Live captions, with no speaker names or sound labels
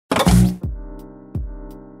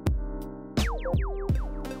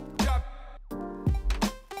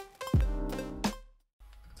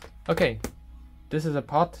Okay, this is a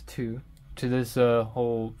part 2 to this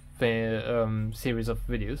whole series of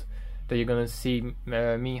videos that you're gonna see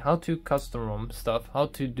me how to custom ROM stuff, how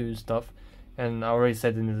to do stuff, and I already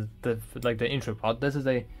said in the intro part. This is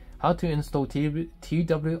a how to install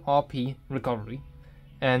TWRP recovery,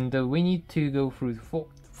 and we need to go through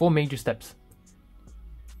four major steps.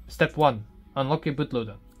 Step 1: unlock your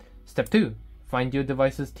bootloader. Step 2: find your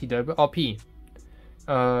device's TWRP.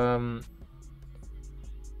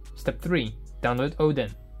 Step 3: download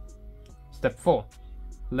Odin. Step 4: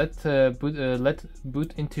 let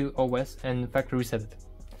boot into OS and factory reset it.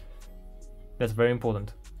 That's very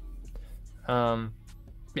important.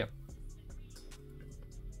 Yeah.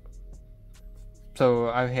 So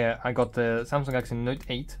I got the Samsung Galaxy Note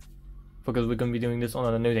 8 because we're gonna be doing this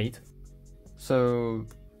on a Note 8. So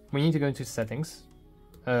we need to go into settings,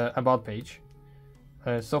 about page,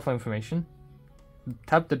 software information,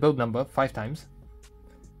 tap the build number 5 times,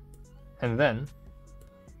 and then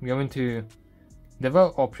go into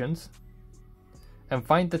develop options and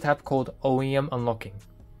find the tab called OEM unlocking.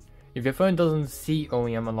 If your phone doesn't see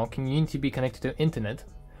OEM unlocking, you need to be connected to internet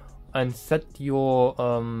and set your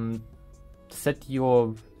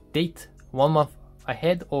date 1 month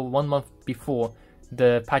ahead or 1 month before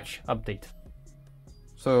the patch update.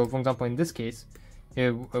 So for example, in this case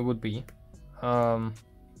it would be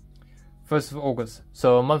 1st of August,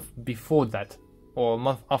 so a month before that or a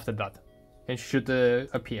month after that it should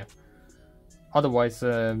appear. Otherwise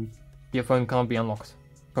your phone cannot be unlocked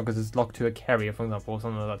because it's locked to a carrier, for example, or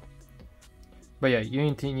something like that. But yeah, you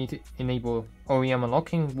need to enable OEM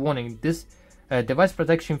unlocking. Warning: this device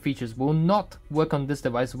protection features will not work on this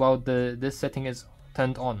device while this setting is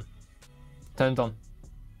turned on. There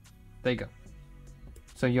you go.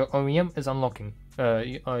 So your OEM is unlocking.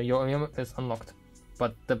 Your OEM is unlocked.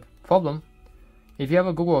 But the problem, if you have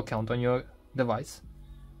a Google account on your device,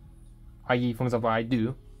 i.e., for example, I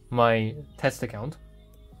do, my test account,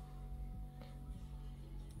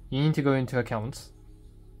 you need to go into accounts,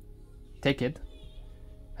 take it,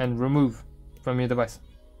 and remove from your device.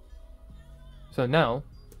 So now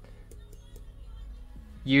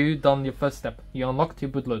you done your first step. You unlocked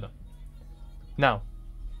your bootloader. Now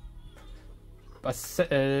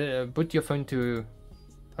put your phone to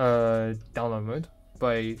download mode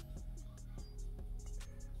by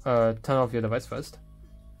turn off your device first,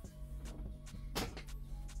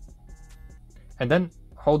 and then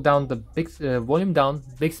hold down the volume down,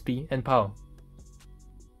 Bixby, and power.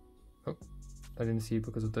 Oh, I didn't see it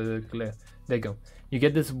because of the glare. There you go. You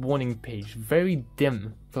get this warning page, very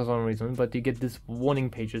dim for some reason, but you get this warning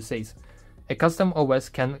page that says a custom OS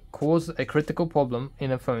can cause a critical problem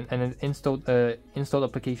in a phone and installed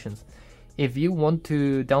applications. If you want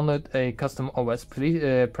to download a custom OS, please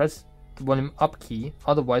press the volume up key.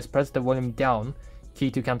 Otherwise, press the volume down key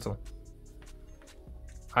to cancel.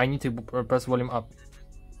 I need to press volume up,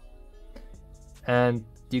 and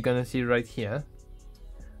you're gonna see right here.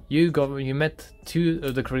 You met 2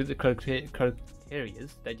 of the criteria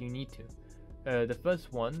that you need to. The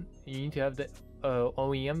first one, you need to have the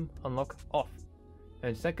OEM unlock off,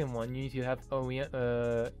 and second one, you need to have OEM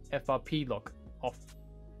FRP lock off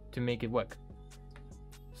to make it work.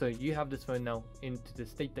 So you have this phone now into the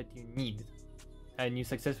state that you need, and you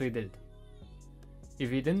successfully did it.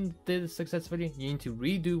 If you didn't do it successfully, you need to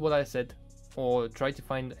redo what I said, or try to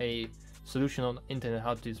find a solution on the internet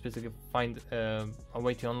how to specifically find a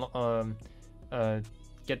way to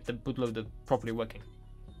get the bootloader properly working,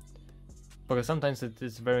 because sometimes it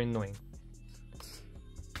is very annoying.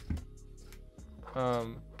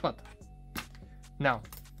 But now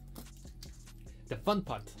the fun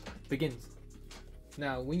part begins.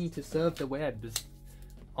 Now we need to surf the webs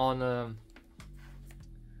on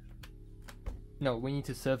no, we need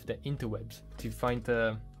to surf the interwebs to find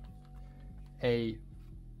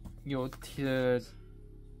your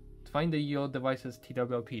device's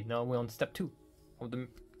TWRP. Now we're on step 2 of the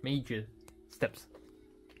major steps.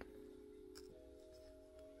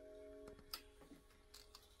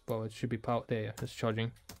 Well, it should be powered there. It's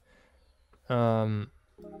charging.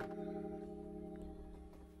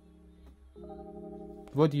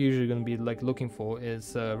 What you're usually going to be looking for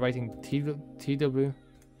is writing TWRP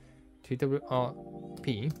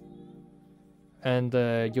and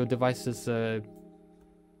your device's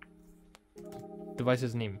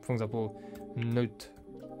name. For example, Note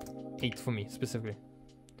 8 for me specifically.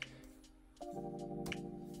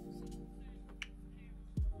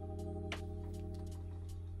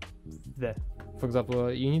 There. For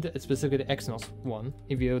example, you need specifically the Exynos one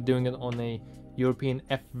if you're doing it on a European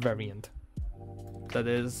F variant. That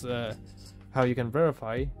is how you can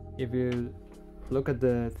verify. If you look at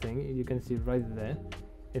the thing, you can see right there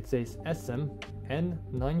it says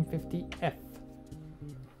SM-N950F.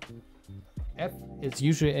 F is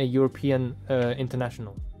usually a European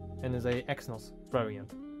international and is a Exynos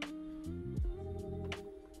variant.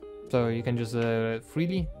 So you can just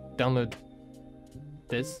freely download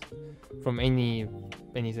this from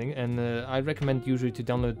anything, and I recommend usually to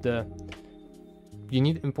download the. You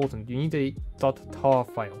need a .tar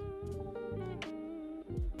file,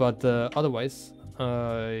 but otherwise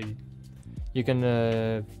you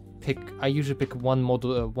can pick. I usually pick one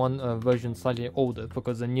model, one version slightly older,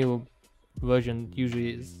 because the new version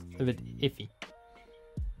usually is a bit iffy,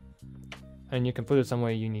 and you can put it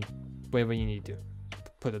somewhere wherever you need to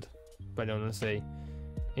put it. But I don't want to say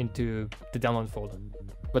into the download folder.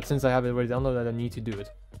 But since I have it already downloaded, I don't need to do it.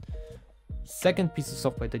 Second piece of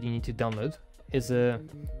software that you need to download is the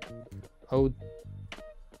Odin.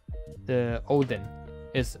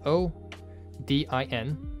 It's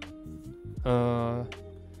ODIN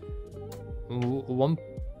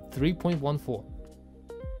 3.14.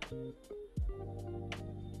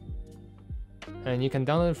 And you can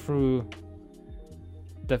download through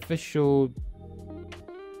the official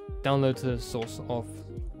download source of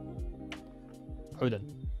Odin.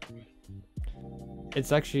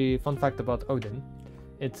 It's actually, fun fact about Odin,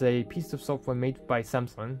 it's a piece of software made by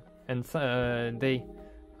Samsung, and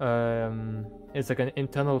it's like an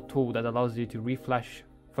internal tool that allows you to reflash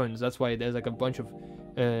phones. That's why there's like a bunch of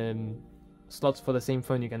slots for the same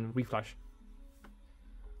phone you can reflash.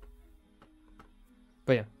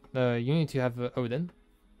 But yeah, you need to have Odin.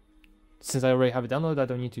 Since I already have it downloaded, I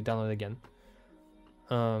don't need to download it again.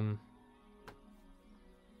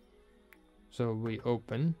 So we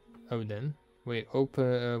open Odin. We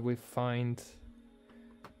find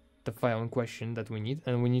the file in question that we need,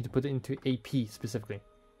 and we need to put it into AP specifically.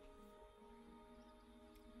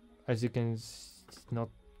 As you can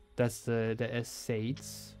that's the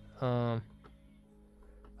S8s.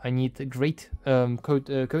 I need a great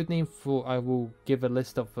code name for. I will give a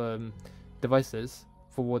list of devices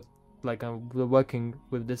for what we're working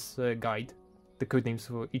with this guide. The code names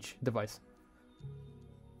for each device.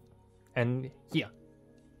 And here.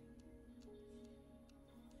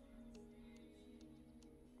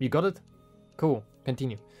 You got it? Cool.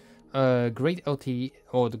 Continue. Great LTE,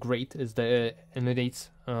 or the Great is the Annotates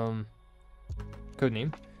code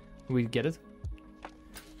name. We get it.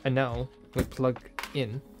 And now we plug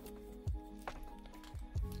in.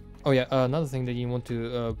 Oh yeah, another thing that you want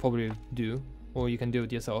to probably do, or you can do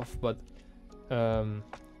it yourself, but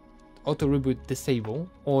auto reboot disable,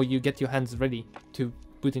 or you get your hands ready to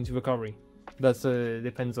boot into recovery. That's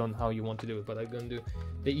depends on how you want to do it, but I'm gonna do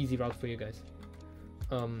the easy route for you guys.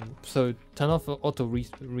 So turn off auto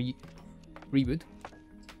reboot,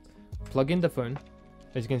 plug in the phone,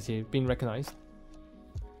 as you can see, being recognized,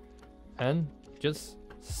 and just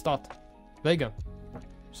start. There you go.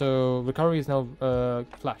 So recovery is now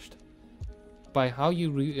flashed. By how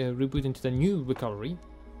you reboot into the new recovery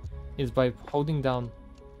is by holding down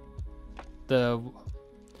the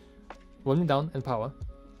volume down and power,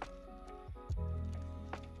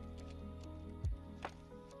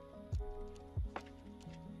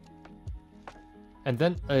 and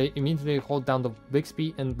then immediately hold down the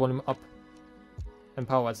Bixby and volume up and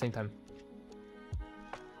power at the same time.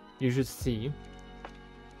 You should see.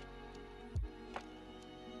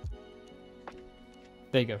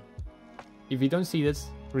 There you go. If you don't see this,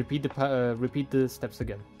 repeat the steps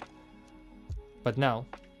again. But now,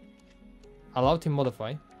 allow to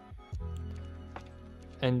modify,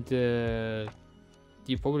 and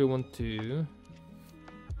you probably want to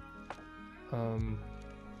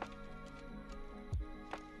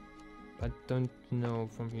I don't know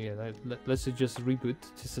from here. Let's just reboot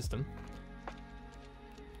the system.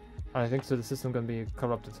 I think so. The system gonna be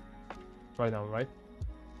corrupted right now, right?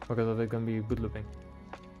 Because of it gonna be boot looping.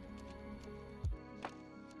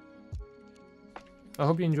 I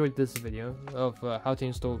hope you enjoyed this video of how to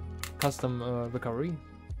install custom recovery.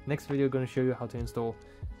 Next video gonna show you how to install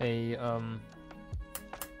a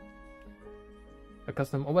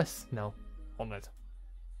custom OS now on it.